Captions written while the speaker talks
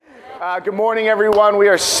Good morning, everyone. We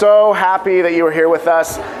are so happy that you are here with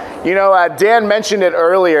us. You know, Dan mentioned it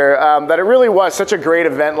earlier, that it really was such a great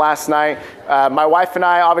event last night. My wife and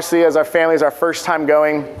I, obviously, as our family, is our first time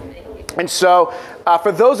going. And so,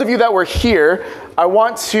 for those of you that were here, I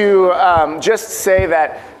want to just say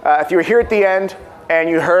that if you were here at the end and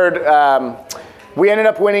you heard, we ended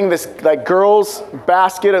up winning this girls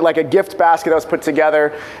basket, like a gift basket that was put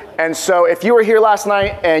together. And so if you were here last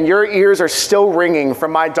night and your ears are still ringing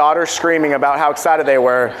from my daughter screaming about how excited they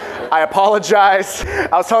were, I apologize. I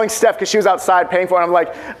was telling Steph, because she was outside paying for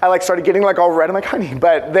it, I started getting all red. I'm like, honey,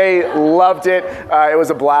 but they loved it. It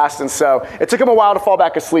was a blast. And so it took them a while to fall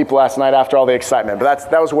back asleep last night after all the excitement,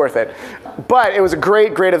 but that was worth it. But it was a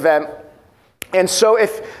great, great event. And so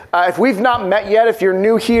if we've not met yet, if you're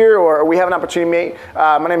new here or we have an opportunity to meet,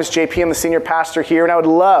 my name is JP, I'm the senior pastor here, and I would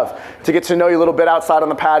love to get to know you a little bit outside on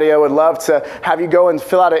the patio. I would love to have you go and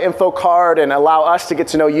fill out an info card and allow us to get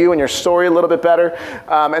to know you and your story a little bit better.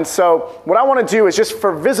 And so what I want to do is just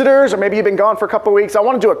for visitors, or maybe you've been gone for a couple of weeks, I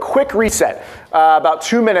want to do a quick reset, about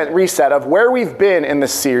 2-minute reset of where we've been in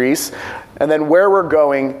this series and then where we're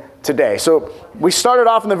going today. So we started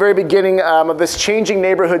off in the very beginning of this Changing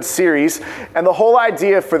Neighborhoods series, and the whole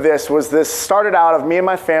idea for this started out of me and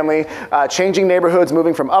my family changing neighborhoods,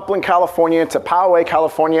 moving from Upland, California to Poway,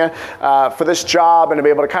 California for this job, and to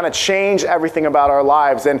be able to kind of change everything about our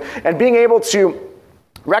lives, and being able to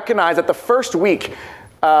recognize that the first week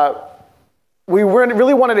we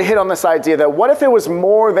really wanted to hit on this idea that what if it was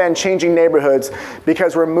more than changing neighborhoods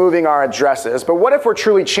because we're moving our addresses, but what if we're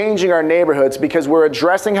truly changing our neighborhoods because we're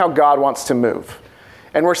addressing how God wants to move?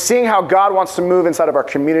 And we're seeing how God wants to move inside of our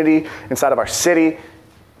community, inside of our city,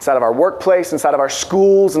 inside of our workplace, inside of our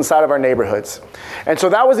schools, inside of our neighborhoods. And so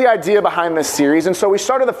that was the idea behind this series. And so we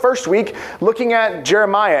started the first week looking at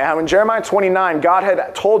Jeremiah. How in Jeremiah 29, God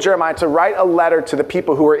had told Jeremiah to write a letter to the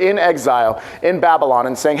people who were in exile in Babylon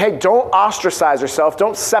and saying, hey, don't ostracize yourself,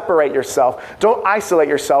 don't separate yourself, don't isolate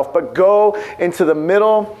yourself, but go into the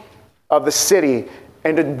middle of the city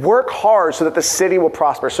and to work hard so that the city will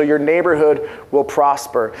prosper, so your neighborhood will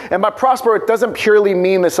prosper. And by prosper, it doesn't purely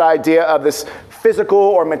mean this idea of this physical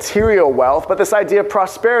or material wealth, but this idea of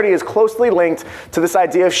prosperity is closely linked to this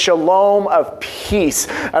idea of shalom, of peace.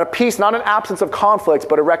 And a peace, not an absence of conflict,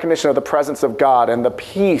 but a recognition of the presence of God and the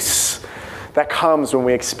peace that comes when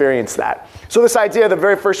we experience that. So this idea the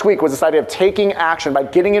very first week was this idea of taking action by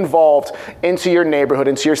getting involved into your neighborhood,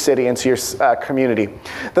 into your city, into your community.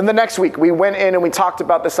 Then the next week, we went in and we talked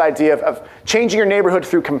about this idea of changing your neighborhood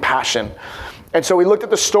through compassion. And so we looked at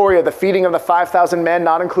the story of the feeding of the 5,000 men,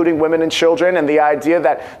 not including women and children, and the idea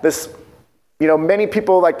that this, many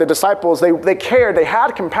people like the disciples, they cared, they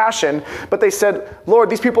had compassion, but they said, Lord,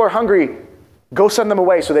 these people are hungry. Go send them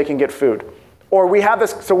away so they can get food. Or we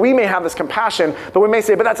may have this compassion, but we may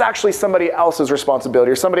say, but that's actually somebody else's responsibility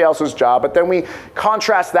or somebody else's job. But then we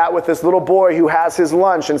contrast that with this little boy who has his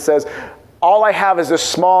lunch and says, all I have is this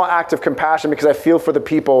small act of compassion because I feel for the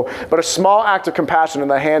people. But a small act of compassion in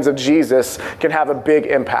the hands of Jesus can have a big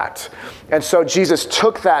impact. And so Jesus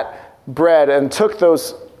took that bread and took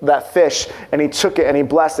that fish, and he took it and he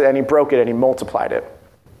blessed it and he broke it and he multiplied it.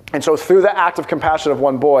 And so through the act of compassion of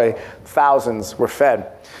one boy, thousands were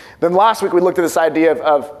fed. Then last week we looked at this idea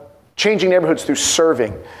of changing neighborhoods through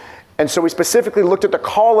serving. And so we specifically looked at the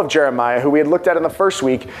call of Jeremiah, who we had looked at in the first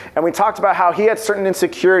week, and we talked about how he had certain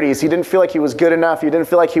insecurities. He didn't feel like he was good enough. He didn't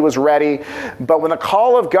feel like he was ready. But when the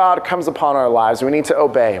call of God comes upon our lives, we need to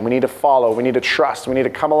obey, we need to follow, we need to trust, we need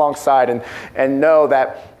to come alongside and know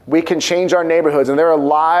that we can change our neighborhoods. And there are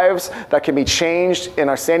lives that can be changed in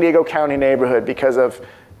our San Diego County neighborhood because of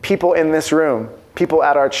people in this room, people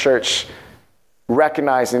at our church,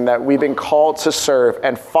 recognizing that we've been called to serve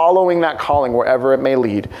and following that calling wherever it may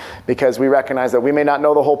lead, because we recognize that we may not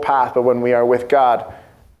know the whole path, but when we are with God,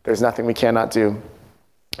 there's nothing we cannot do.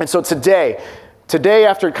 And so today,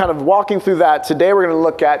 after kind of walking through that, today we're going to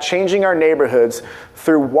look at changing our neighborhoods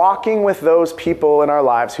through walking with those people in our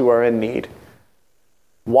lives who are in need.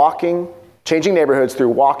 Changing neighborhoods through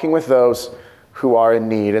walking with those who are in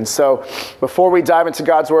need. And so before we dive into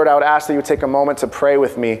God's word, I would ask that you would take a moment to pray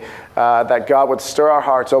with me, that God would stir our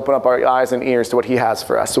hearts, open up our eyes and ears to what he has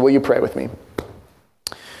for us. So will you pray with me?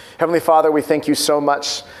 Heavenly Father, we thank you so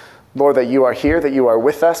much, Lord, that you are here, that you are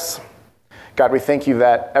with us. God, we thank you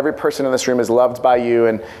that every person in this room is loved by you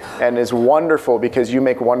and is wonderful because you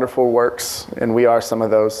make wonderful works, and we are some of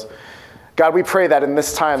those. God, we pray that in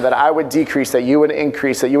this time that I would decrease, that you would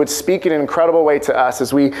increase, that you would speak in an incredible way to us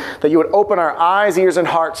that you would open our eyes, ears, and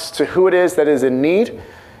hearts to who it is that is in need,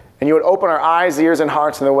 and you would open our eyes, ears, and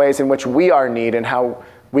hearts in the ways in which we are in need and how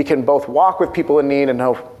we can both walk with people in need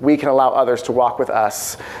and we can allow others to walk with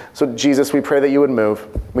us. So Jesus, we pray that you would move.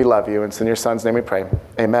 We love you. And it's in your son's name we pray.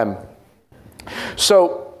 Amen.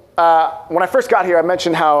 So when I first got here, I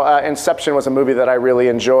mentioned how Inception was a movie that I really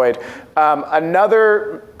enjoyed.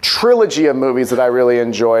 Another trilogy of movies that I really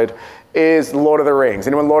enjoyed is Lord of the Rings.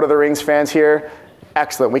 Anyone Lord of the Rings fans here?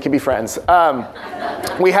 Excellent, we can be friends.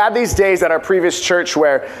 We had these days at our previous church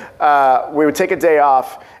where we would take a day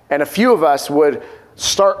off, and a few of us would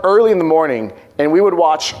start early in the morning, and we would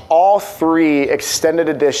watch all 3 extended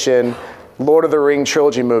edition Lord of the Ring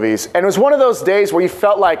trilogy movies. And it was one of those days where you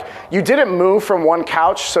felt like you didn't move from one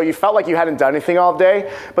couch, so you felt like you hadn't done anything all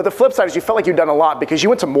day. But the flip side is you felt like you'd done a lot because you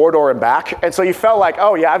went to Mordor and back. And so you felt like,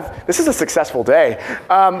 oh yeah, this is a successful day.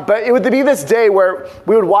 But it would be this day where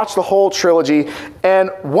we would watch the whole trilogy. And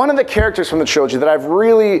one of the characters from the trilogy that I've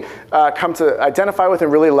really come to identify with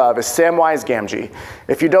and really love is Samwise Gamgee.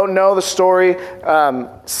 If you don't know the story,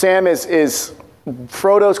 Sam is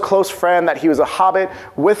Frodo's close friend, that he was a hobbit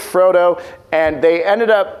with Frodo, and they ended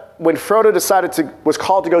up, when Frodo was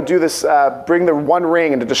called to go do this, bring the One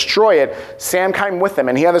Ring and to destroy it, Sam came with him,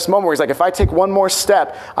 and he had this moment where he's like, if I take one more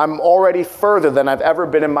step, I'm already further than I've ever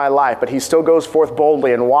been in my life, but he still goes forth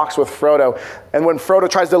boldly and walks with Frodo, and when Frodo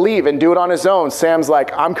tries to leave and do it on his own, Sam's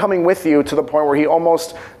like, I'm coming with you, to the point where he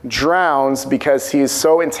almost drowns because he's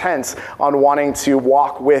so intense on wanting to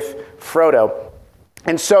walk with Frodo.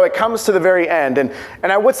 And so it comes to the very end, and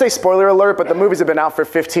I would say spoiler alert, but the movies have been out for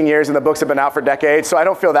 15 years and the books have been out for decades, so I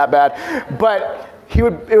don't feel that bad. But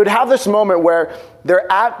it would have this moment where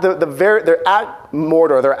they're at they're at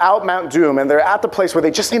Mordor, they're out Mount Doom, and they're at the place where they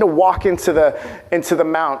just need to walk into the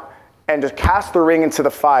mount and to cast the ring into the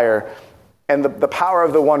fire, and the power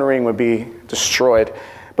of the One Ring would be destroyed.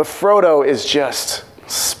 But Frodo is just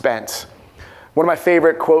spent. One of my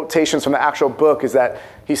favorite quotations from the actual book is that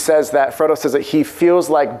Frodo says that he feels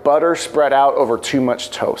like butter spread out over too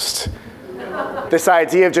much toast. This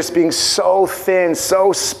idea of just being so thin,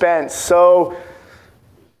 so spent, so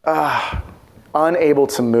unable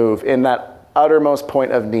to move in that uttermost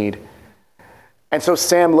point of need. And so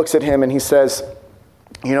Sam looks at him and he says,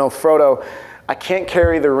 Frodo, I can't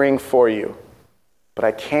carry the ring for you, but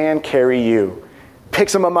I can carry you.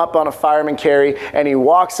 Picks him up on a fireman carry, and he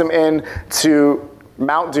walks him in to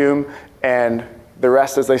Mount Doom, and the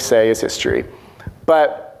rest, as they say, is history.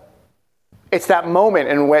 But it's that moment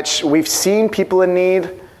in which we've seen people in need,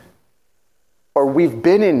 or we've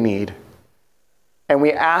been in need, and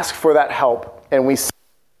we ask for that help, and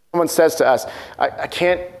someone says to us, I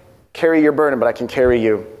can't carry your burden, but I can carry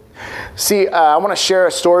you. See, I want to share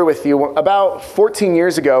a story with you. About 14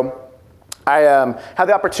 years ago, I had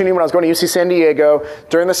the opportunity when I was going to UC San Diego.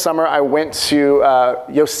 During the summer, I went to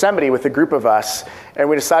Yosemite with a group of us, and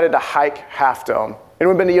we decided to hike Half Dome.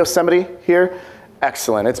 Anyone been to Yosemite here?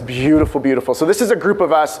 Excellent. It's beautiful, beautiful. So this is a group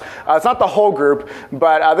of us. It's not the whole group,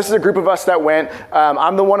 but this is a group of us that went.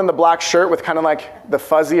 I'm the one in the black shirt with kind of like the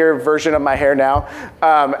fuzzier version of my hair now.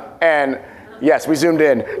 And yes, we zoomed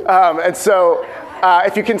in. And so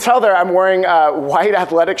if you can tell there, I'm wearing white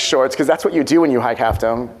athletic shorts, because that's what you do when you hike Half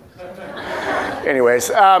Dome. Anyways,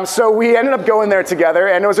 so we ended up going there together,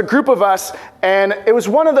 and it was a group of us, and it was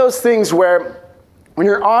one of those things where when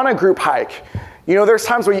you're on a group hike, there's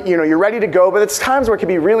times where you're ready to go, but it's times where it can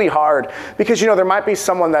be really hard because there might be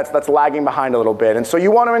someone that's lagging behind a little bit, and so you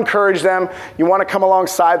want to encourage them, you want to come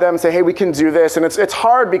alongside them, say, hey, we can do this, and it's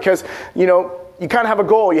hard because you kind of have a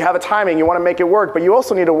goal, you have a timing, you want to make it work, but you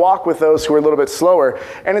also need to walk with those who are a little bit slower.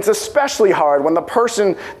 And it's especially hard when the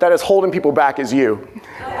person that is holding people back is you.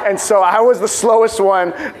 And so I was the slowest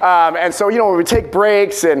one. And so, we would take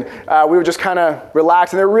breaks and we would just kind of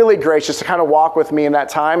relax. And they're really gracious to kind of walk with me in that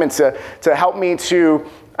time and to help me to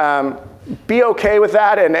be okay with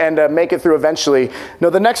that and make it through eventually. Now,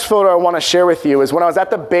 the next photo I want to share with you is when I was at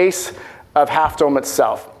the base of Half Dome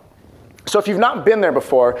itself. So if you've not been there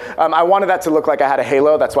before, I wanted that to look like I had a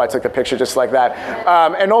halo. That's why I took the picture just like that.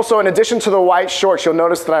 And also, in addition to the white shorts, you'll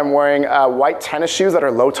notice that I'm wearing white tennis shoes that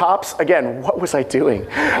are low tops. Again, what was I doing?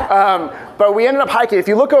 But we ended up hiking. If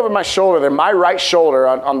you look over my shoulder there, my right shoulder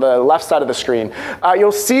on the left side of the screen,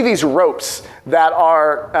 you'll see these ropes that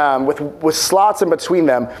are with slots in between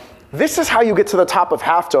them. This is how you get to the top of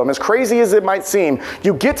Half Dome. As crazy as it might seem,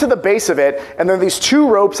 you get to the base of it, and there are these 2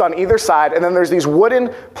 ropes on either side, and then there's these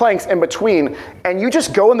wooden planks in between, and you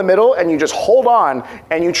just go in the middle, and you just hold on,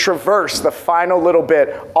 and you traverse the final little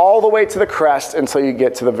bit all the way to the crest until you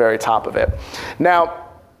get to the very top of it. Now,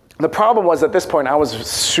 the problem was at this point, I was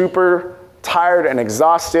super tired and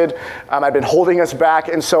exhausted. I'd been holding us back.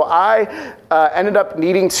 And so I ended up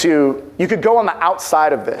needing to, you could go on the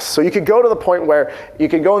outside of this. So you could go to the point where you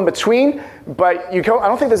could go in between, but I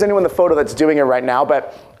don't think there's anyone in the photo that's doing it right now,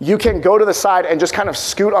 but you can go to the side and just kind of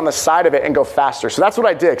scoot on the side of it and go faster. So that's what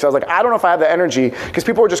I did, because I was like, I don't know if I have the energy, because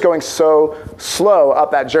people were just going so slow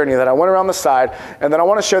up that journey that I went around the side. And then I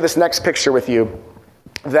want to share this next picture with you,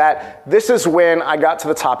 that this is when I got to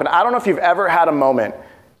the top. And I don't know if you've ever had a moment,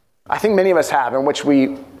 I think many of us have, in which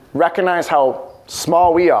we recognize how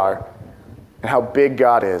small we are and how big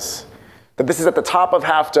God is. That this is at the top of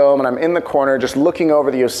Half Dome, and I'm in the corner just looking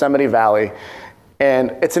over the Yosemite Valley.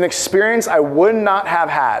 And it's an experience I would not have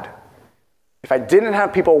had if I didn't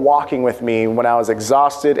have people walking with me when I was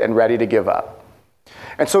exhausted and ready to give up.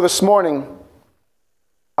 And so this morning,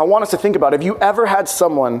 I want us to think about, have you ever had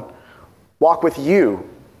someone walk with you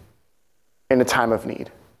in a time of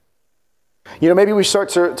need? You know, maybe we start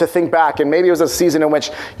to think back, and maybe it was a season in which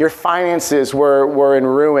your finances were in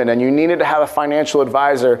ruin and you needed to have a financial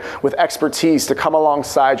advisor with expertise to come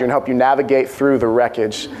alongside you and help you navigate through the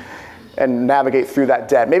wreckage and navigate through that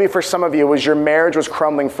debt. Maybe for some of you, it was your marriage was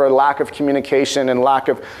crumbling for lack of communication and lack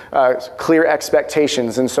of clear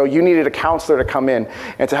expectations. And so you needed a counselor to come in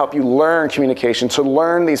and to help you learn communication, to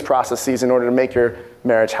learn these processes in order to make your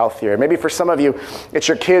marriage healthier. Maybe for some of you, it's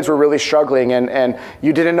your kids were really struggling and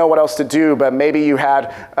you didn't know what else to do, but maybe you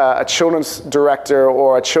had a children's director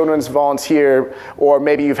or a children's volunteer, or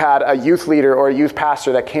maybe you've had a youth leader or a youth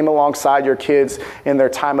pastor that came alongside your kids in their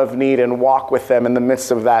time of need and walked with them in the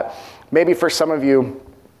midst of that. Maybe for some of you,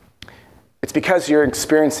 it's because you're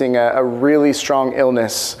experiencing a really strong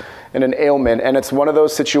illness and an ailment, and it's one of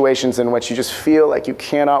those situations in which you just feel like you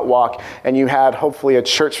cannot walk, and you had hopefully a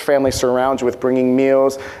church family surround you with bringing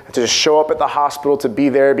meals, to just show up at the hospital to be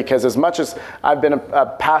there, because as much as I've been a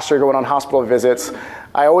pastor going on hospital visits,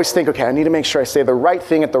 I always think, okay, I need to make sure I say the right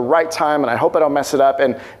thing at the right time, and I hope I don't mess it up,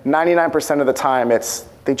 and 99% of the time,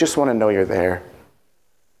 they just want to know you're there.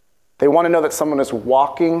 They want to know that someone is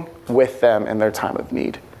walking with them in their time of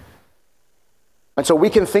need. And so we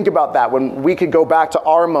can think about that when we could go back to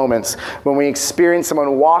our moments when we experience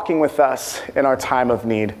someone walking with us in our time of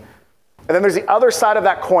need. And then there's the other side of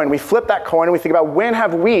that coin. We flip that coin and we think about, when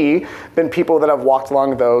have we been people that have walked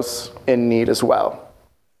along those in need as well?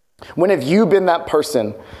 When have you been that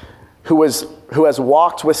person who has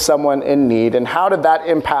walked with someone in need, and how did that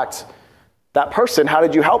impact that person? How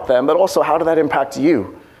did you help them? But also, how did that impact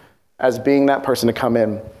you as being that person to come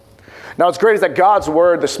in? Now, what's great is that God's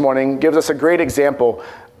word this morning gives us a great example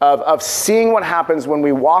of seeing what happens when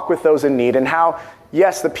we walk with those in need, and how,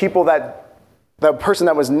 yes, the person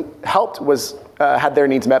that was helped had their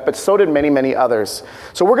needs met, but so did many, many others.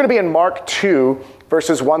 So we're going to be in Mark 2,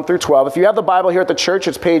 verses 1 through 12. If you have the Bible here at the church,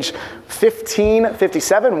 it's page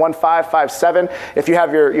 1557, 1557. If you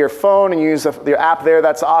have your phone and you use your app there,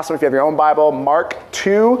 that's awesome. If you have your own Bible, Mark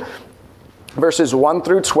 2, verses 1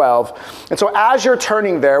 through 12. And so as you're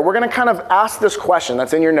turning there, we're going to kind of ask this question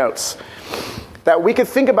that's in your notes, that we could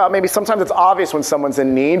think about. Maybe sometimes it's obvious when someone's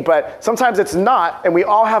in need, but sometimes it's not, and we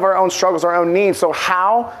all have our own struggles, our own needs. So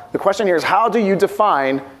the question here is, how do you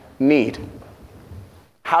define need?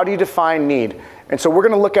 How do you define need? And so we're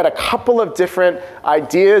going to look at a couple of different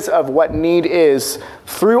ideas of what need is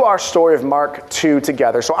through our story of Mark 2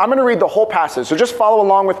 together. So I'm going to read the whole passage. So just follow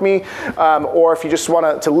along with me, or if you just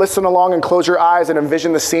want to listen along and close your eyes and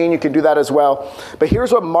envision the scene, you can do that as well. But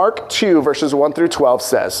here's what Mark 2, verses 1 through 12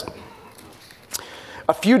 says.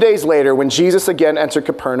 A few days later, when Jesus again entered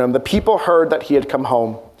Capernaum, the people heard that he had come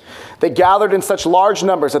home. They gathered in such large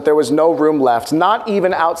numbers that there was no room left, not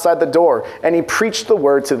even outside the door, and he preached the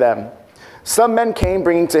word to them. Some men came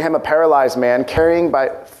bringing to him a paralyzed man carried by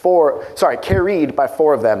four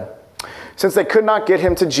of them. Since they could not get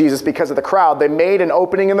him to Jesus because of the crowd, they made an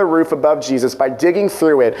opening in the roof above Jesus by digging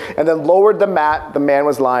through it, and then lowered the mat the man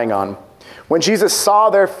was lying on. When Jesus saw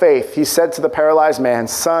their faith, he said to the paralyzed man,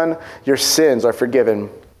 "Son, your sins are forgiven."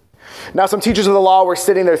 Now some teachers of the law were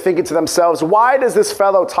sitting there thinking to themselves, "Why does this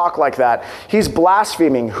fellow talk like that? He's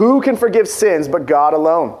blaspheming. Who can forgive sins but God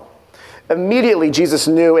alone?" Immediately Jesus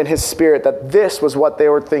knew in his spirit that this was what they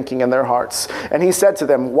were thinking in their hearts. And he said to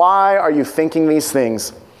them, "Why are you thinking these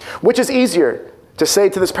things? Which is easier, to say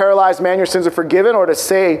to this paralyzed man, 'Your sins are forgiven,' or to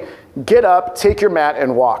say, 'Get up, take your mat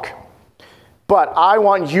and walk'? But I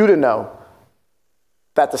want you to know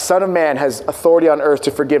that the Son of Man has authority on earth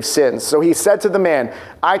to forgive sins." So he said to the man,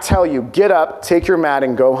 "I tell you, get up, take your mat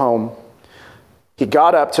and go home." He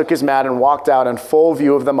got up, took his mat, and walked out in full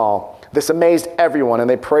view of them all. This amazed everyone, and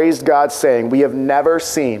they praised God, saying, "We have never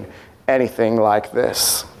seen anything like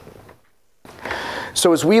this."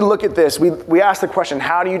 So as we look at this, we ask the question,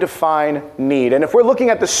 how do you define need? And if we're looking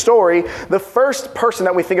at the story, the first person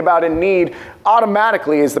that we think about in need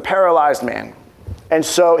automatically is the paralyzed man. And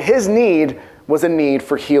so his need was a need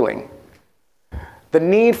for healing. The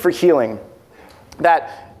need for healing.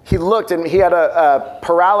 That he looked and he had a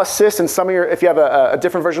paralysis, and some of your, if you have a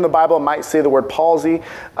different version of the Bible, it might say the word palsy.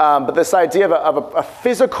 But this idea of a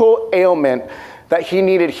physical ailment that he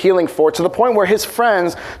needed healing for, to the point where his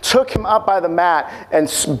friends took him up by the mat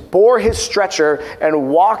and bore his stretcher and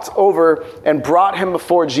walked over and brought him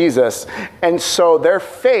before Jesus. And so their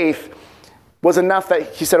faith was enough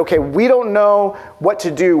that he said, okay, we don't know what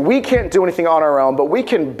to do. We can't do anything on our own, but we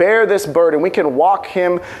can bear this burden. We can walk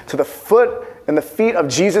him to the foot and the feet of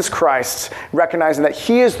Jesus Christ, recognizing that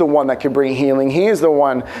he is the one that can bring healing. He is the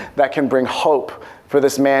one that can bring hope for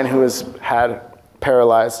this man who has been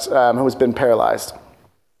paralyzed.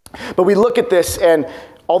 But we look at this, and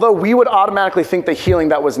although we would automatically think the healing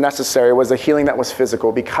that was necessary was a healing that was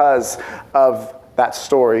physical because of that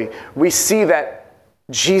story, we see that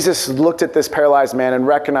Jesus looked at this paralyzed man and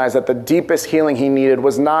recognized that the deepest healing he needed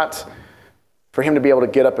was not for him to be able to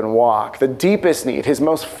get up and walk. The deepest need, his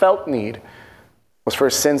most felt need, was for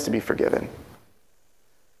his sins to be forgiven.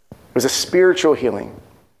 It was a spiritual healing.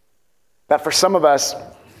 That for some of us,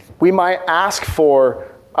 we might ask for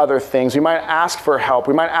other things. We might ask for help.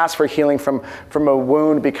 We might ask for healing from a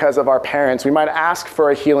wound because of our parents. We might ask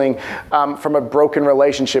for a healing from a broken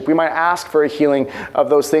relationship. We might ask for a healing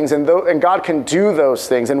of those things. And God can do those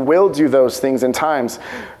things and will do those things in times.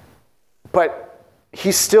 But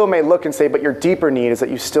he still may look and say, but your deeper need is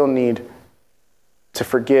that you still need to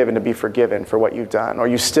forgive and to be forgiven for what you've done. Or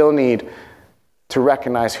you still need to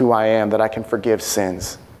recognize who I am, that I can forgive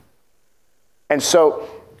sins. And so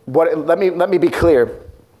let me be clear.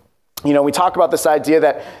 You know, we talk about this idea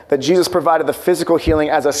that Jesus provided the physical healing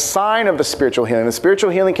as a sign of the spiritual healing. The spiritual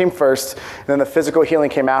healing came first, and then the physical healing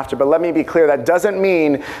came after. But let me be clear, that doesn't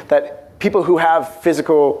mean that people who have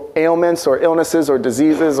physical ailments or illnesses or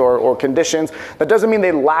diseases or conditions, that doesn't mean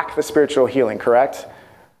they lack the spiritual healing, correct?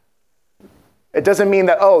 It doesn't mean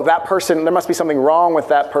that, that person, there must be something wrong with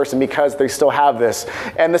that person because they still have this.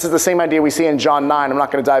 And this is the same idea we see in John 9. I'm not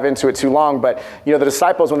going to dive into it too long, but the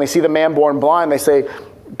disciples, when they see the man born blind, they say,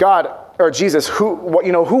 God, or Jesus, who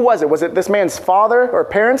was it? Was it this man's father or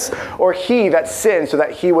parents, or he that sinned so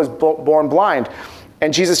that he was born blind?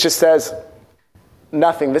 And Jesus just says,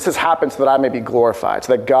 nothing. This has happened so that I may be glorified,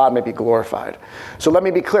 so that God may be glorified. So let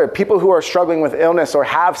me be clear. People who are struggling with illness or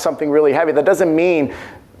have something really heavy, that doesn't mean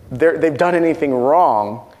they've done anything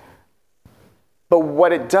wrong. But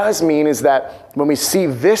what it does mean is that when we see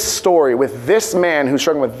this story with this man who's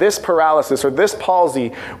struggling with this paralysis or this palsy,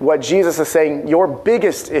 what Jesus is saying, your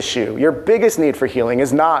biggest issue, your biggest need for healing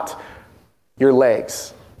is not your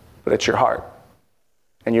legs, but it's your heart.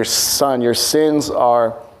 And your sins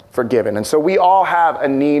are forgiven. And so we all have a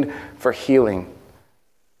need for healing,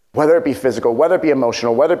 whether it be physical, whether it be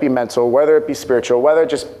emotional, whether it be mental, whether it be spiritual, whether it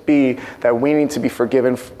just be that we need to be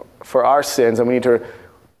forgiven for our sins, and we need to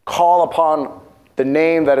call upon the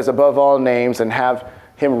name that is above all names and have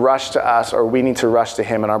him rush to us, or we need to rush to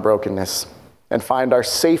him in our brokenness and find our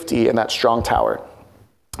safety in that strong tower.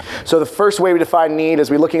 So the first way we define need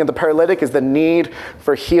as we're looking at the paralytic is the need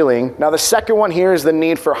for healing. Now the second one here is the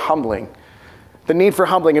need for humbling. The need for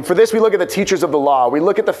humbling. And for this, we look at the teachers of the law. We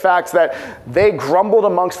look at the facts that they grumbled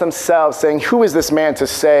amongst themselves, saying, who is this man to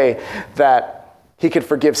say that he could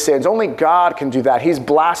forgive sins? Only God can do that. He's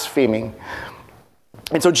blaspheming.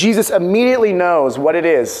 And so Jesus immediately knows what it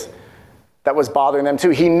is that was bothering them too.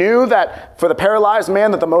 He knew that for the paralyzed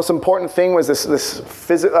man that the most important thing was this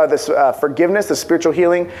forgiveness, this spiritual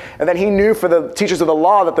healing. And then he knew for the teachers of the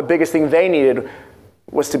law that the biggest thing they needed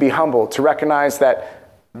was to be humble, to recognize that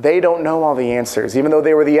they don't know all the answers. Even though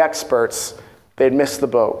they were the experts, they'd missed the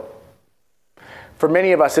boat. For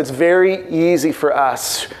many of us, it's very easy for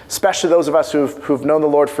us, especially those of us who've known the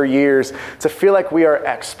Lord for years, to feel like we are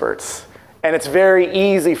experts. And it's very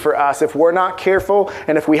easy for us, if we're not careful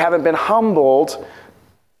and if we haven't been humbled,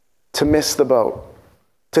 to miss the boat.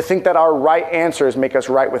 To think that our right answers make us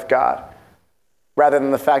right with God. Rather than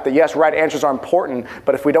the fact that, yes, right answers are important,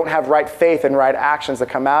 but if we don't have right faith and right actions that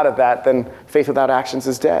come out of that, then faith without actions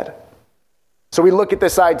is dead. So we look at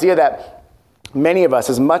this idea that many of us,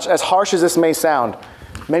 as harsh as this may sound,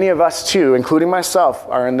 many of us too, including myself,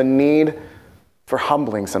 are in the need for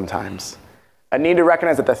humbling sometimes. A need to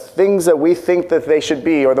recognize that the things that we think that they should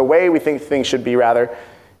be, or the way we think things should be rather,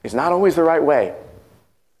 is not always the right way.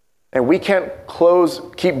 And we can't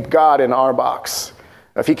keep God in our box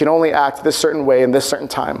if he can only act this certain way in this certain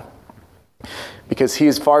time, because he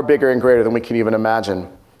is far bigger and greater than we can even imagine.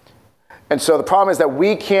 And so the problem is that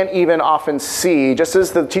we can't even often see, just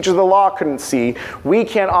as the teachers of the law couldn't see, we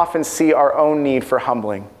can't often see our own need for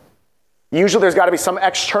humbling. Usually there's got to be some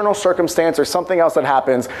external circumstance or something else that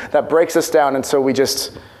happens that breaks us down, and so we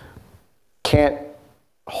just can't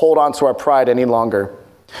hold on to our pride any longer.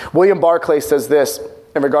 William Barclay says this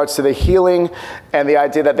in regards to the healing and the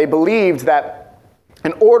idea that they believed that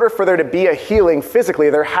in order for there to be a healing physically,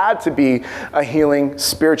 there had to be a healing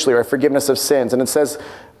spiritually or a forgiveness of sins. And it says,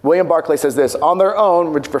 William Barclay says this, on their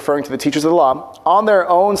own, referring to the teachers of the law, on their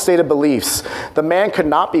own stated beliefs, the man could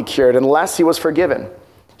not be cured unless he was forgiven.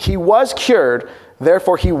 He was cured,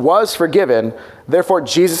 therefore he was forgiven, therefore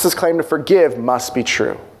Jesus' claim to forgive must be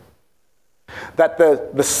true. That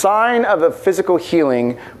the sign of the physical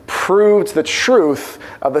healing proved the truth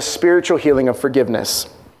of the spiritual healing of forgiveness.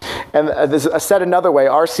 And this is said another way,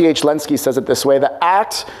 R.C.H. Lenski says it this way, the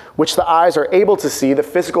act which the eyes are able to see, the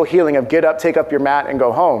physical healing of get up, take up your mat, and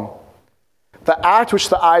go home. The act which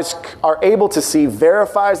the eyes are able to see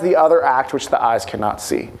verifies the other act which the eyes cannot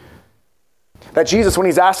see. That Jesus, when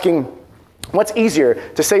he's asking, what's easier,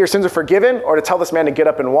 to say your sins are forgiven or to tell this man to get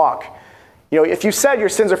up and walk? You know, if you said your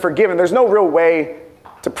sins are forgiven, there's no real way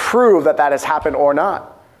to prove that that has happened or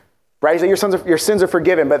not. Right? He said your sins are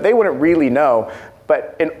forgiven, but they wouldn't really know.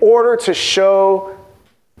 But in order to show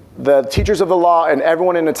the teachers of the law and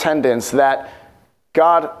everyone in attendance that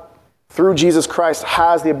God, through Jesus Christ,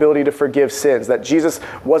 has the ability to forgive sins, that Jesus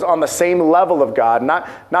was on the same level of God,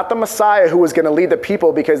 not the Messiah who was going to lead the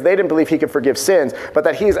people because they didn't believe he could forgive sins, but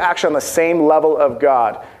that he is actually on the same level of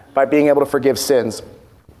God by being able to forgive sins.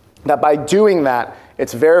 That by doing that,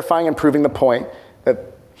 it's verifying and proving the point that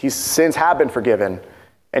his sins have been forgiven.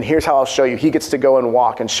 And here's how I'll show you. He gets to go and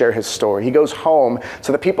walk and share his story. He goes home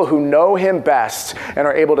to the people who know him best and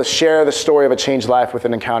are able to share the story of a changed life with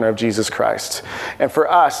an encounter of Jesus Christ. And for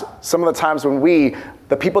us, some of the times when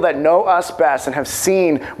the people that know us best and have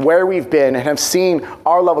seen where we've been and have seen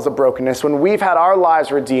our levels of brokenness, when we've had our lives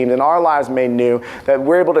redeemed and our lives made new, that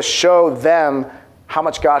we're able to show them how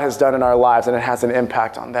much God has done in our lives, and it has an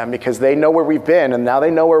impact on them because they know where we've been and now they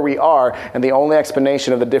know where we are, and the only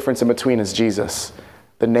explanation of the difference in between is Jesus,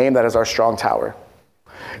 the name that is our strong tower.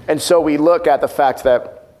 And so we look at the fact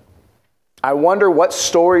that I wonder what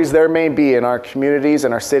stories there may be in our communities,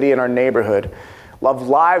 in our city, in our neighborhood, of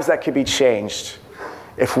lives that could be changed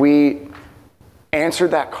if we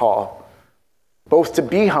answered that call, both to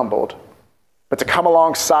be humbled, but to come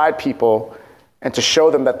alongside people and to show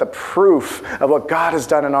them that the proof of what God has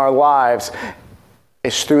done in our lives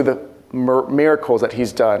is through the miracles that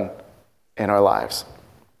he's done in our lives.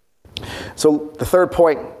 So the third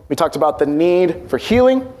point, we talked about the need for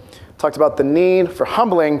healing, talked about the need for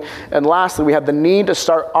humbling, and lastly, we have the need to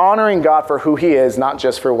start honoring God for who he is, not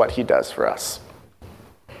just for what he does for us.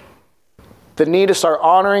 The need to start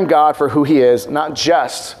honoring God for who he is, not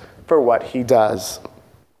just for what he does.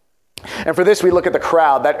 And for this, we look at the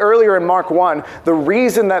crowd. That earlier in Mark 1, the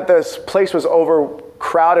reason that this place was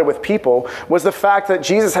overcrowded with people was the fact that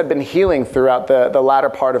Jesus had been healing throughout the latter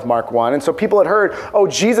part of Mark 1. And so people had heard, oh,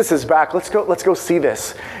 Jesus is back. Let's go see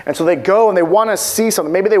this. And so they go and they want to see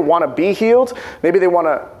something. Maybe they want to be healed. Maybe they want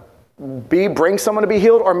to bring someone to be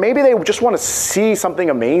healed. Or maybe they just want to see something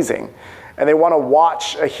amazing. And they want to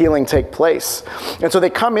watch a healing take place. And so they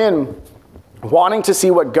come in wanting to see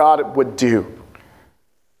what God would do.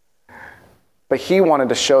 But he wanted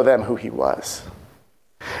to show them who he was.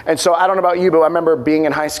 And so I don't know about you, but I remember being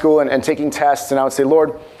in high school and taking tests, and I would say,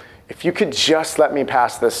 Lord, if you could just let me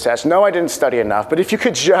pass this test. No, I didn't study enough, but if you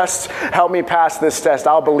could just help me pass this test,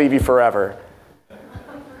 I'll believe you forever.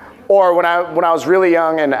 Or when I was really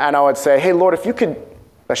young and I would say, hey, Lord, if you could,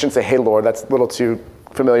 I shouldn't say, hey, Lord, that's a little too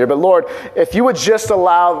familiar, but Lord, if you would just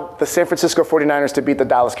allow the San Francisco 49ers to beat the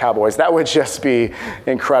Dallas Cowboys, that would just be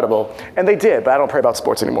incredible. And they did, but I don't pray about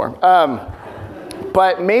sports anymore.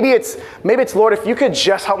 But maybe it's, Lord, if you could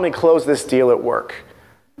just help me close this deal at work.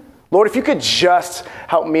 Lord, if you could just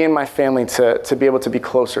help me and my family to be able to be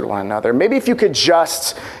closer to one another. Maybe if you could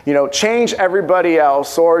just, change everybody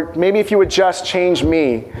else, or maybe if you would just change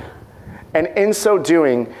me. And in so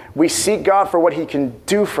doing, we seek God for what he can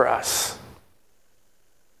do for us.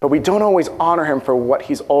 But we don't always honor him for what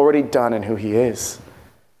he's already done and who he is.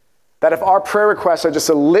 That if our prayer requests are just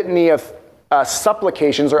a litany of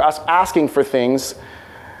supplications or us asking for things,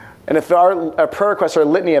 and if our prayer requests are a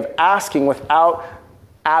litany of asking without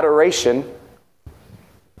adoration,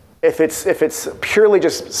 if it's purely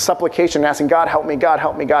just supplication, asking God help me, God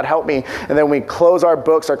help me, God help me, and then we close our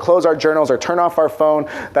books or close our journals or turn off our phone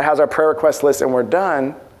that has our prayer request list and we're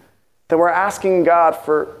done, then we're asking God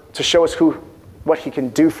to show us what he can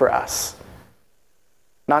do for us,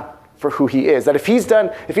 not for who he is. That if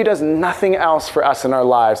he does nothing else for us in our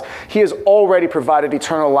lives, he has already provided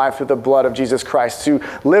eternal life through the blood of Jesus Christ, who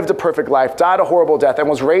lived a perfect life, died a horrible death, and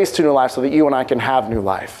was raised to new life so that you and I can have new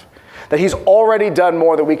life. That he's already done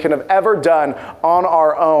more than we can have ever done on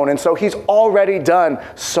our own. And so he's already done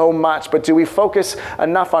so much. But do we focus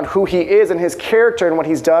enough on who he is and his character and what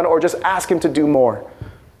he's done, or just ask him to do more?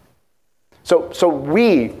 So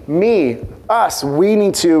we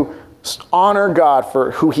need to honor God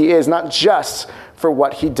for who he is, not just for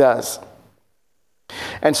what he does.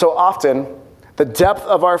 And so often, the depth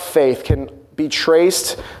of our faith can be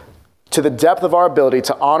traced to the depth of our ability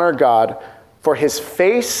to honor God for his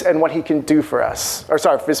face and what he can do for us.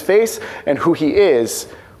 For his face and who he is,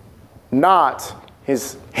 not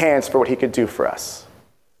his hands for what he could do for us.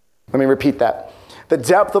 Let me repeat that. The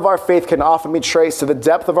depth of our faith can often be traced to the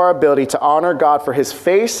depth of our ability to honor God for his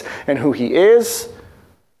face and who he is,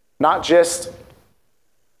 not just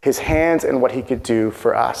his hands and what he could do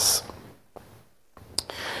for us.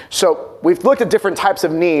 So we've looked at different types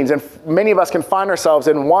of needs, and many of us can find ourselves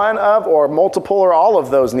in one of or multiple or all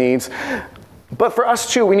of those needs. But for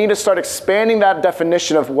us too, we need to start expanding that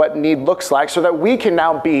definition of what need looks like so that we can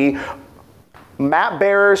now be mat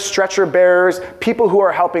bearers, stretcher bearers, people who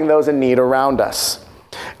are helping those in need around us.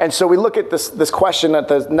 And so we look at this question at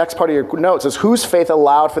the next part of your notes is, whose faith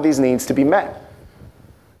allowed for these needs to be met?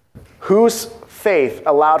 Whose faith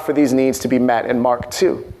allowed for these needs to be met in Mark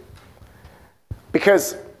 2?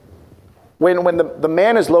 Because when the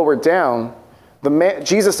man is lowered down,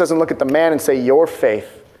 Jesus doesn't look at the man and say, your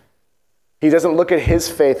faith. He doesn't look at his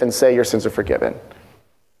faith and say, your sins are forgiven.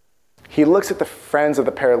 He looks at the friends of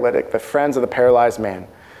the paralytic, the friends of the paralyzed man.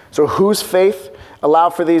 So whose faith allowed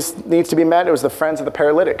for these needs to be met? It was the friends of the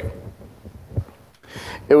paralytic.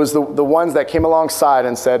 It was the ones that came alongside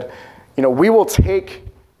and said, we will take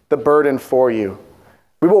the burden for you.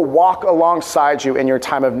 We will walk alongside you in your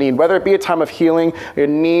time of need, whether it be a time of healing, your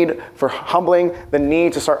need for humbling, the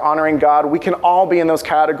need to start honoring God. We can all be in those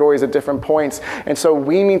categories at different points. And so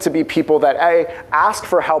we need to be people that A, ask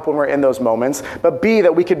for help when we're in those moments, but B,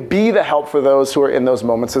 that we could be the help for those who are in those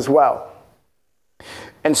moments as well.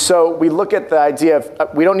 And so we look at the idea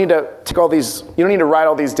of, we don't need to take all these, you don't need to write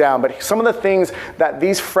all these down, but some of the things that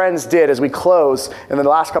these friends did as we close in the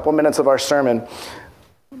last couple of minutes of our sermon,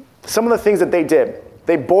 some of the things that they did.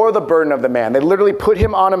 They bore the burden of the man. They literally put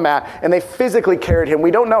him on a mat and they physically carried him. We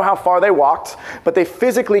don't know how far they walked, but they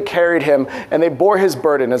physically carried him and they bore his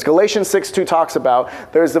burden. As Galatians 6:2 talks about,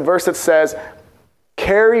 there's a verse that says,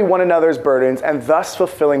 carry one another's burdens and thus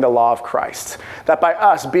fulfilling the law of Christ. That by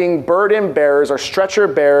us being burden bearers or stretcher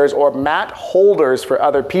bearers or mat holders for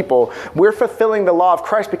other people, we're fulfilling the law of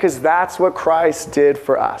Christ because that's what Christ did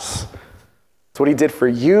for us. It's what he did for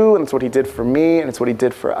you, and it's what he did for me, and it's what he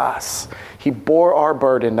did for us. He bore our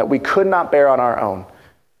burden that we could not bear on our own,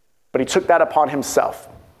 but he took that upon himself.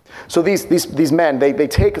 So these men, they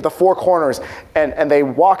take the four corners and they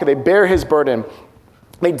walk and they bear his burden.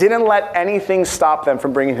 They didn't let anything stop them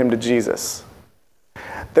from bringing him to Jesus.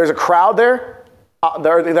 There's a crowd there.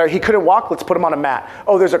 He couldn't walk, let's put him on a mat.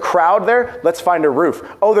 Oh, there's a crowd there, let's find a roof.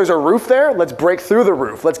 Oh, there's a roof there, let's break through the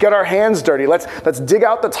roof. Let's get our hands dirty. Let's dig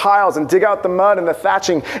out the tiles and dig out the mud and the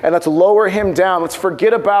thatching and let's lower him down. Let's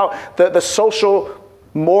forget about the social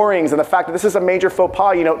moorings and the fact that this is a major faux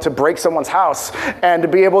pas, to break someone's house and to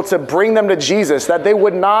be able to bring them to Jesus, that they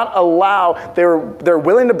would not allow, they're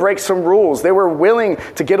willing to break some rules. They were willing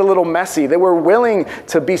to get a little messy. They were willing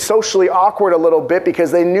to be socially awkward a little bit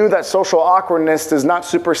because they knew that social awkwardness does not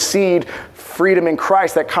supersede freedom in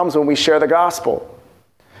Christ that comes when we share the gospel.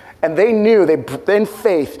 And they knew, in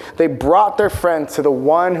faith, they brought their friend to the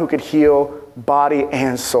one who could heal body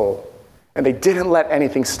and soul. And they didn't let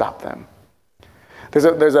anything stop them.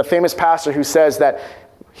 There's a famous pastor who says that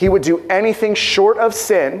he would do anything short of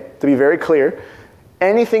sin, to be very clear,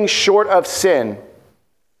 anything short of sin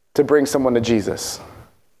to bring someone to Jesus.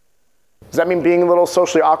 Does that mean being a little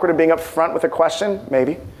socially awkward and being up front with a question?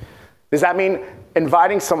 Maybe. Does that mean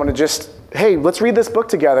inviting someone to just, hey, let's read this book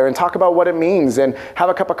together and talk about what it means and have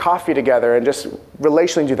a cup of coffee together and just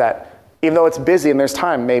relationally do that, even though it's busy and there's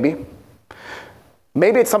time? Maybe.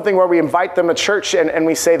 Maybe it's something where we invite them to church and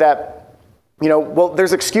we say that,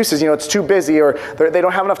 there's excuses, it's too busy or they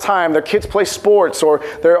don't have enough time, their kids play sports or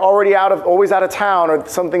they're already always out of town or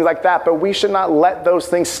something like that. But we should not let those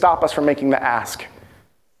things stop us from making the ask.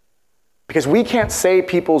 Because we can't say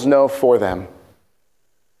people's no for them.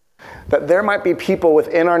 That there might be people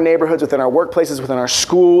within our neighborhoods, within our workplaces, within our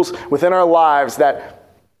schools, within our lives that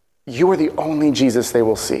you are the only Jesus they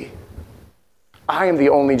will see. I am the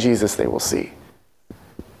only Jesus they will see.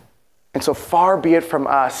 And so far be it from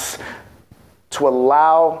us to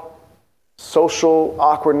allow social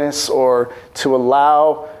awkwardness or to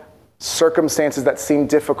allow circumstances that seem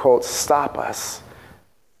difficult stop us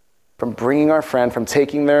from bringing our friend, from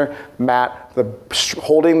taking their mat,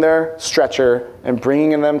 holding their stretcher, and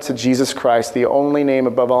bringing them to Jesus Christ, the only name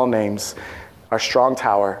above all names, our strong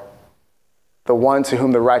tower, the one to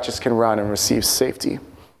whom the righteous can run and receive safety.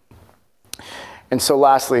 And so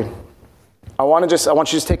lastly, I want you to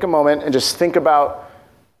just take a moment and just think about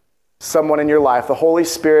someone in your life. The Holy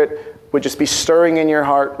Spirit would just be stirring in your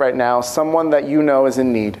heart right now, someone that you know is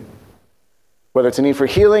in need. Whether it's a need for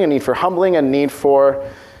healing, a need for humbling, a need for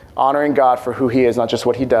honoring God for who he is, not just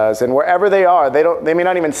what he does. And wherever they are, they may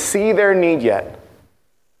not even see their need yet,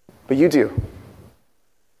 but you do.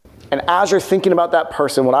 And as you're thinking about that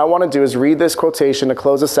person, what I want to do is read this quotation to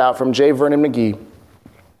close us out from J. Vernon McGee.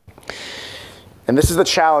 And this is the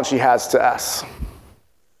challenge he has to us.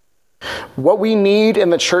 What we need in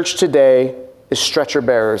the church today is stretcher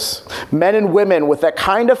bearers, men and women with that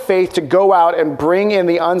kind of faith to go out and bring in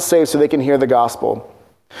the unsaved so they can hear the gospel.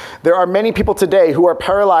 There are many people today who are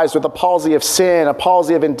paralyzed with a palsy of sin, a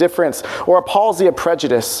palsy of indifference, or a palsy of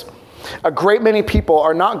prejudice. A great many people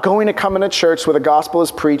are not going to come into church where the gospel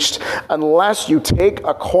is preached unless you take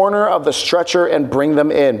a corner of the stretcher and bring them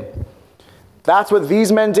in. That's what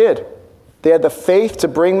these men did. They had the faith to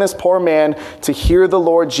bring this poor man to hear the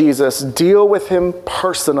Lord Jesus, deal with him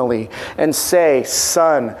personally, and say,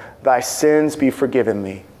 "Son, thy sins be forgiven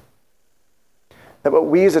thee." That what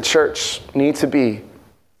we as a church need to be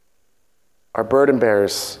are burden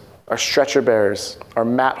bearers, our stretcher bearers, our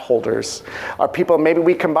mat holders, our people. Maybe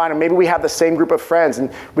we combine, and maybe we have the same group of friends, and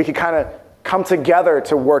we can kind of come together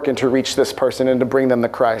to work and to reach this person and to bring them to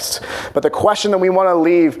Christ. But the question that we want to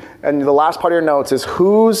leave in the last part of your notes is,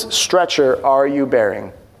 whose stretcher are you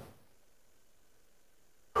bearing?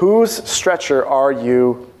 Whose stretcher are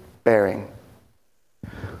you bearing?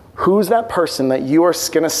 Who's that person that you are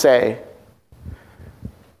going to say,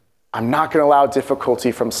 I'm not going to allow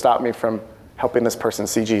difficulty from stop me from helping this person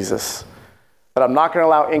see Jesus? That I'm not going to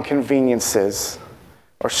allow inconveniences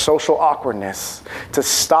or social awkwardness to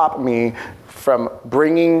stop me from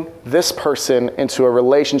bringing this person into a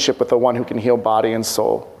relationship with the one who can heal body and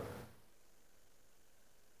soul.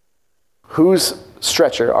 Whose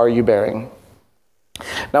stretcher are you bearing?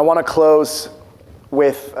 Now I want to close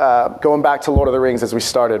with going back to Lord of the Rings as we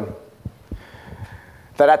started.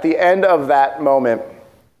 That at the end of that moment,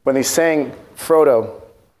 when he's saying, Frodo,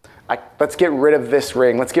 let's get rid of this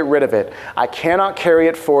ring. Let's get rid of it. I cannot carry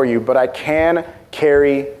it for you, but I can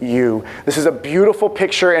carry you. This is a beautiful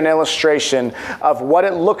picture and illustration of what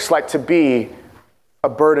it looks like to be a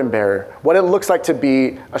burden bearer, what it looks like to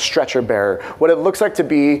be a stretcher bearer, what it looks like to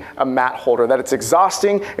be a mat holder, that it's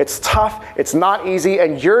exhausting, it's tough, it's not easy,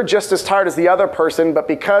 and you're just as tired as the other person, but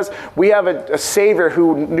because we have a Savior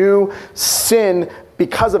who knew sin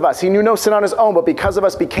because of us, he knew no sin on his own, but because of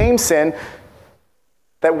us became sin,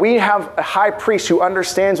 that we have a high priest who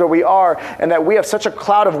understands where we are, and that we have such a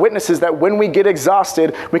cloud of witnesses that when we get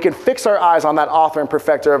exhausted, we can fix our eyes on that author and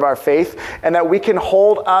perfecter of our faith, and that we can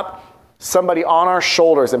hold up somebody on our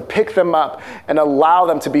shoulders and pick them up and allow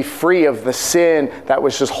them to be free of the sin that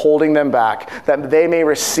was just holding them back, that they may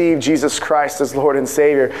receive Jesus Christ as Lord and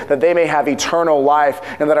Savior, that they may have eternal life,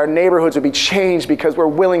 and that our neighborhoods would be changed because we're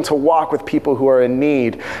willing to walk with people who are in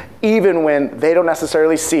need. Even when they don't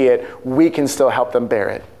necessarily see it, we can still help them bear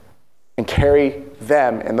it and carry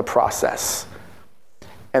them in the process.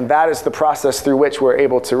 And that is the process through which we're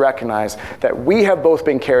able to recognize that we have both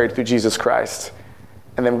been carried through Jesus Christ.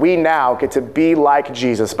 And then we now get to be like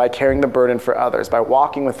Jesus by carrying the burden for others, by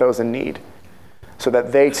walking with those in need, so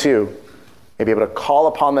that they too may be able to call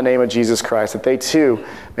upon the name of Jesus Christ, that they too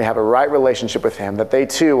may have a right relationship with him, that they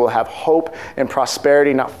too will have hope and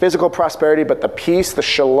prosperity, not physical prosperity, but the peace, the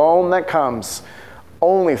shalom that comes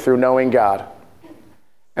only through knowing God.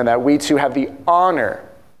 And that we too have the honor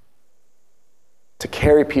to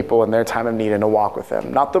carry people in their time of need and to walk with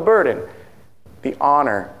them. Not the burden, the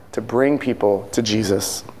honor to bring people to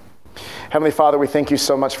Jesus. Heavenly Father, we thank you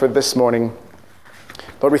so much for this morning.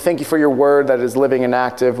 Lord, we thank you for your word that is living and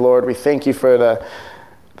active. Lord, we thank you for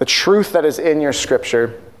the truth that is in your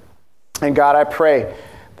scripture. And God, I pray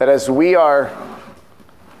that as we are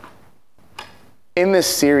in this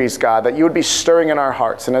series, God, that you would be stirring in our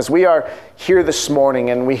hearts. And as we are here this morning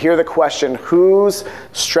and we hear the question, whose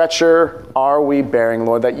stretcher are we bearing,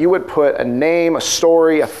 Lord, that you would put a name, a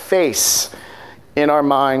story, a face in our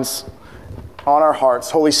minds, on our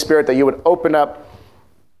hearts. Holy Spirit, that you would open up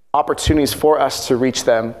opportunities for us to reach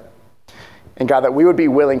them. And God, that we would be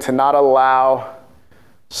willing to not allow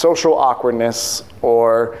social awkwardness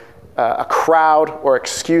or a crowd or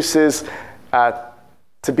excuses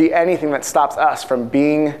to be anything that stops us from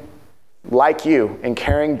being like you and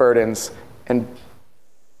carrying burdens. And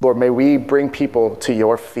Lord, may we bring people to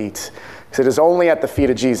your feet, because it is only at the feet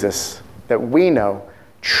of Jesus that we know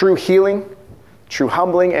true healing, true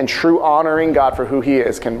humbling, and true honoring God for who he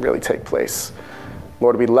is can really take place.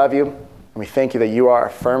 Lord, we love you, and we thank you that you are a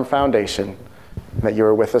firm foundation, and that you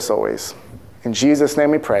are with us always. In Jesus'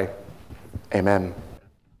 name we pray, amen.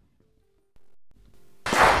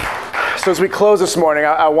 So as we close this morning,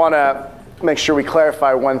 I want to make sure we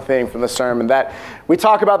clarify one thing from the sermon, that we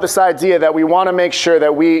talk about this idea that we want to make sure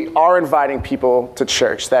that we are inviting people to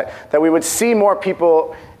church, that we would see more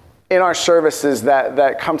people in our services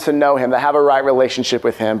that come to know him, that have a right relationship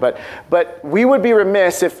with him. But we would be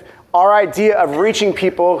remiss if our idea of reaching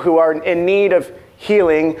people who are in need of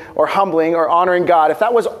healing or humbling or honoring God, if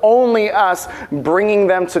that was only us bringing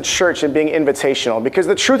them to church and being invitational. Because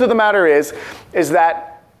the truth of the matter is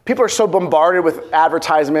that people are so bombarded with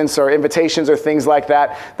advertisements or invitations or things like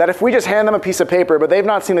that if we just hand them a piece of paper, but they've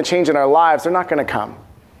not seen the change in our lives, they're not going to come.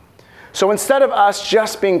 So instead of us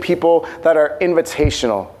just being people that are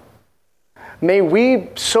invitational, may we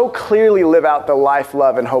so clearly live out the life,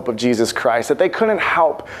 love, and hope of Jesus Christ that they couldn't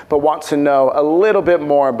help but want to know a little bit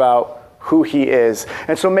more about who he is.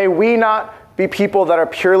 And so may we not be people that are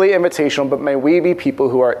purely invitational, but may we be people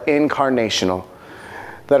who are incarnational,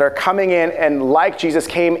 that are coming in and, like Jesus,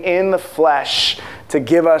 came in the flesh to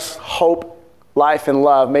give us hope, life, and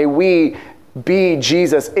love. May we be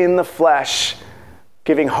Jesus in the flesh,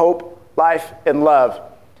 giving hope, life, and love,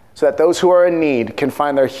 so that those who are in need can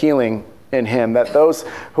find their healing in him, that those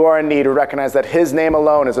who are in need would recognize that his name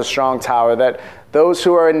alone is a strong tower, that those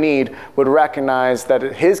who are in need would recognize that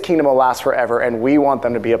his kingdom will last forever, and we want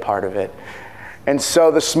them to be a part of it. And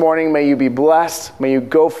so this morning, may you be blessed, may you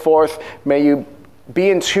go forth, may you be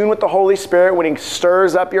in tune with the Holy Spirit when he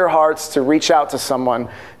stirs up your hearts to reach out to someone,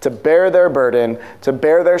 to bear their burden, to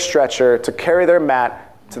bear their stretcher, to carry their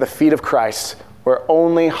mat to the feet of Christ, where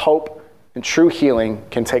only hope and true healing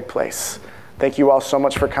can take place. Thank you all so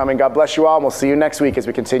much for coming. God bless you all, and we'll see you next week as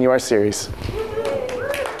we continue our series.